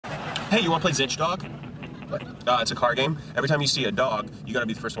Hey, you want to play Zitch Dog? What? It's a car game. Every time you see a dog, you gotta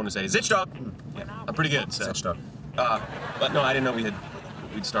be the first one to say, Zitch Dog! Yeah, I'm pretty good, so. Zitch Dog. But no, I didn't know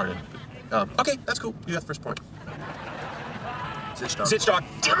we'd started. Okay, that's cool. You got the first point. Zitch Dog. Zitch Dog.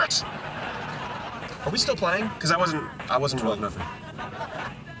 Damn it! Are we still playing? Because I wasn't 12-0.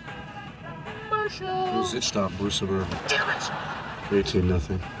 Marshall. Zitch Dog, Blue Suburban. Damn it!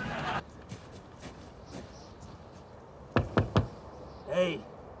 18-0. Hey,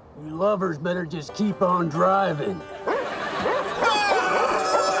 you lovers better just keep on driving.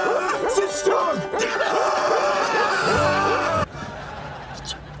 Zitch Dog!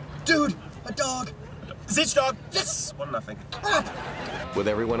 Dude, a dog. Zitch Dog. Yes! 1-0. With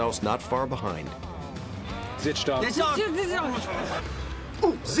everyone else not far behind. Zitch Dog. Zitch Dog.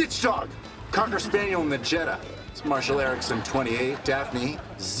 Ooh, Zitch Dog. Cocker Spaniel in the Jetta. It's Marshall Erickson, 28. Daphne,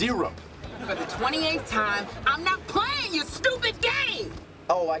 0. For the 28th time, I'm not playing your stupid game!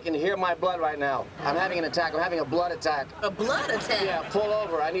 Oh, I can hear my blood right now. I'm having an attack. I'm having a blood attack. A blood attack? Yeah, pull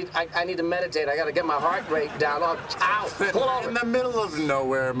over. I need to meditate. I gotta get my heart rate down. Oh, ow! Pull over. In the middle of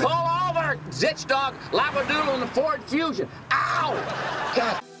nowhere, man. Pull over! Zitch Dog, Labradoodle, and the Ford Fusion. Ow!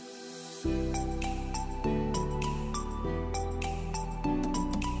 God.